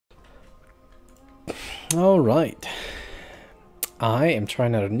All right. I am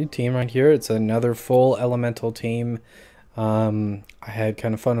trying out a new team right here. It's another full elemental team. I had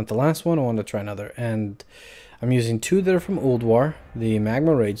kind of fun with the last one. I wanted to try another. And I'm using two that are from Old War, the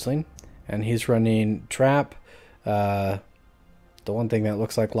Magma Rageling, and he's running Trap, the one thing that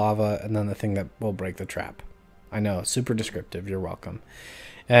looks like lava, and then the thing that will break the trap. I know, super descriptive. You're welcome.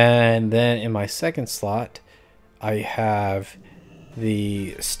 And then in my second slot, I have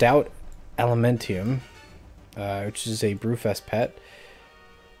the Stout Elementium, which is a Brewfest pet.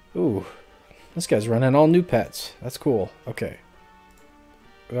 Ooh, this guy's running all new pets. That's cool. Okay.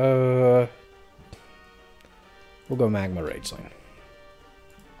 We'll go Magma Rageling.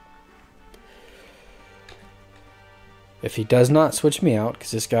 If he does not switch me out,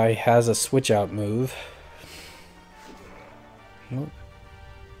 because this guy has a switch out move. Nope.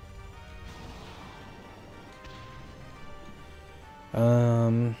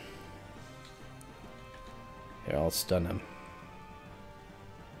 Here, I'll stun him.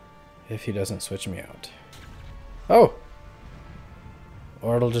 If he doesn't switch me out. Oh!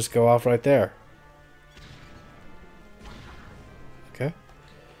 Or it'll just go off right there. Okay.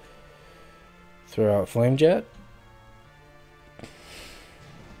 Throw out Flame Jet.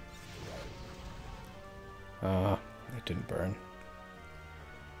 It didn't burn.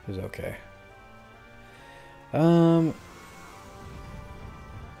 It was okay.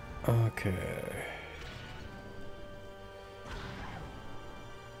 Okay.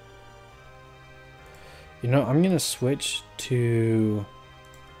 You know, I'm gonna switch to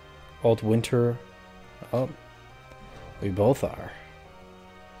Old Winter. Oh, we both are.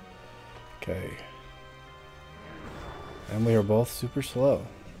 Okay. And we are both super slow.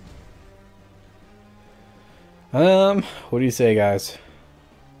 What do you say, guys?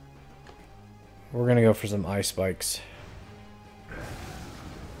 We're gonna go for some ice spikes.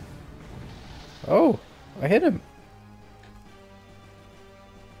 Oh, I hit him.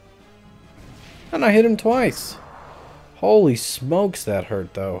 And I hit him twice. Holy smokes, that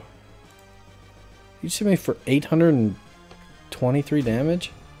hurt, though. You just hit me for 823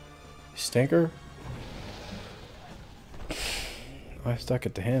 damage? Stinker? I stuck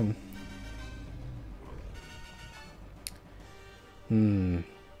it to him.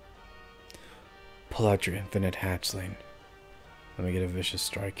 Pull out your infinite hatchling. Let me get a vicious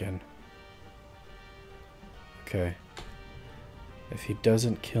strike in. Okay. If he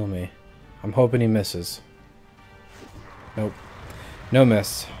doesn't kill me, I'm hoping he misses. Nope. No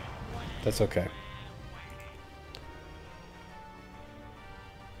miss. That's okay.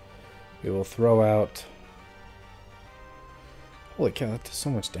 We will throw out... Holy cow, that does so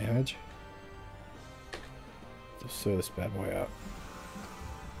much damage. Let's throw this bad boy out.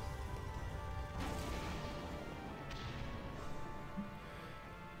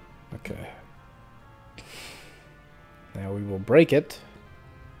 Okay. Now we will break it.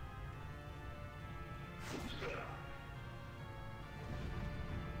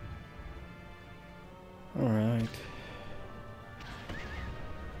 Alright.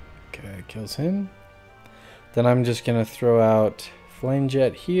 Okay, kills him. Then I'm just gonna throw out Flame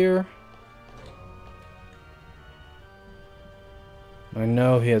Jet here. I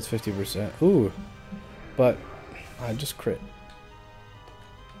know he has 50%. Ooh. But I just crit.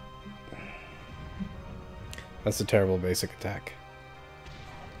 That's a terrible basic attack.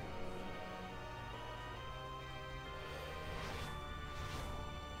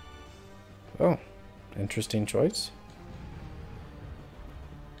 Oh, interesting choice.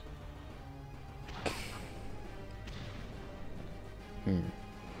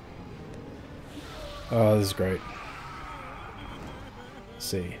 Oh, this is great. Let's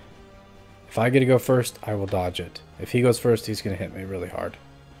see. If I get to go first, I will dodge it. If he goes first, he's going to hit me really hard.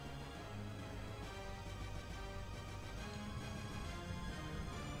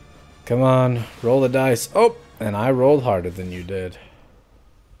 Come on, roll the dice. Oh, and I rolled harder than you did.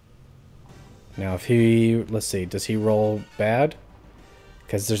 Now if he, let's see, does he roll bad?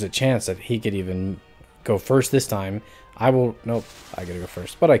 Because there's a chance that he could even go first this time. I will, nope, I gotta go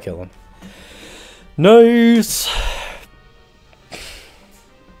first, but I kill him. Nice!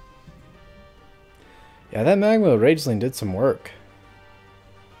 Yeah, that Magma Rageling did some work.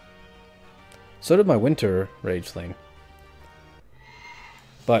 So did my Winter Rageling.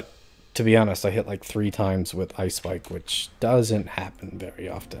 But to be honest, I hit like 3 times with Ice Spike, which doesn't happen very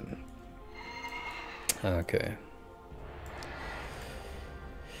often. Okay.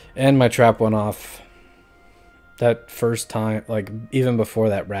 And my trap went off that first time, like even before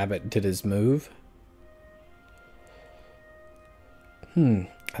that rabbit did his move. I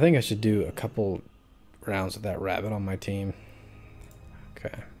think I should do a couple rounds with that rabbit on my team.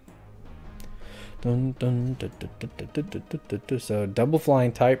 Okay. Dun, dun, dun, dun, dun, dun, dun, dun, dun, dun. So double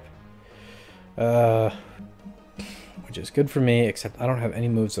flying type, which is good for me, except I don't have any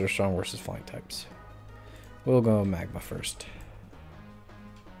moves that are strong versus flying types. We'll go magma first.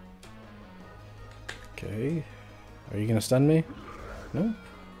 Okay. Are you gonna stun me? No.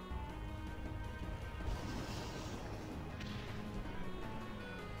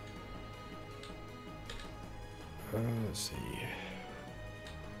 Let's see.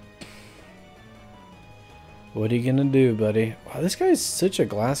 What are you gonna do, buddy? Wow, this guy's such a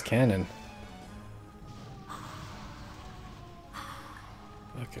glass cannon.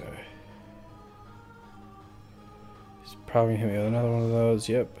 Okay. He's probably gonna hit me with another one of those.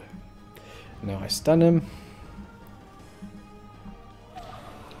 Yep. Now I stun him.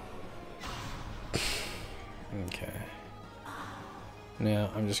 Okay. Now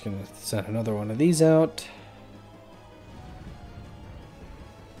I'm just gonna send another one of these out.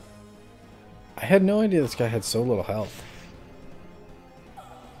 I had no idea this guy had so little health.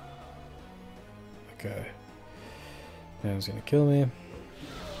 Okay. Now he's gonna kill me.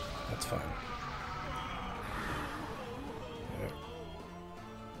 That's fine.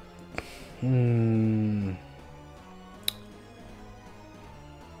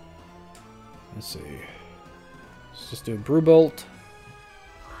 Let's see. Let's just do a brew bolt.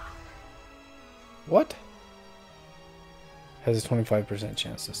 What? Has a 25%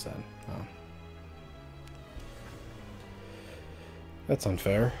 chance to stun. Oh. That's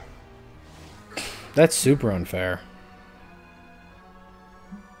unfair. That's super unfair.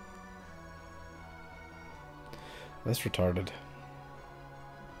 That's retarded.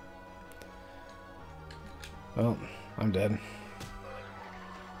 Well, I'm dead.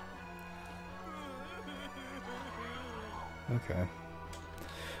 Okay.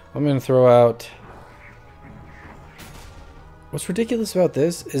 I'm gonna throw out... What's ridiculous about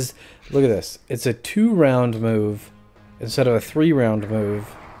this is, look at this. It's a 2-round move instead of a 3-round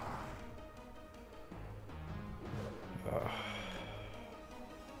move.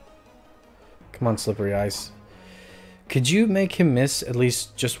 Come on, Slippery Ice. Could you make him miss at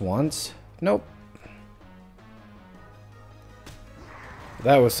least just once? Nope.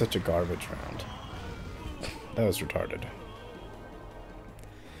 That was such a garbage round. That was retarded.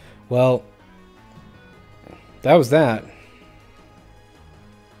 Well, that was that.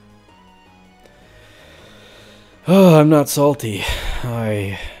 Oh, I'm not salty.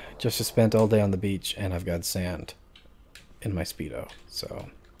 I just spent all day on the beach and I've got sand in my Speedo. So,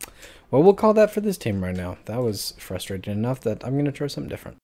 well, we'll call that for this team right now. That was frustrating enough that I'm going to try something different.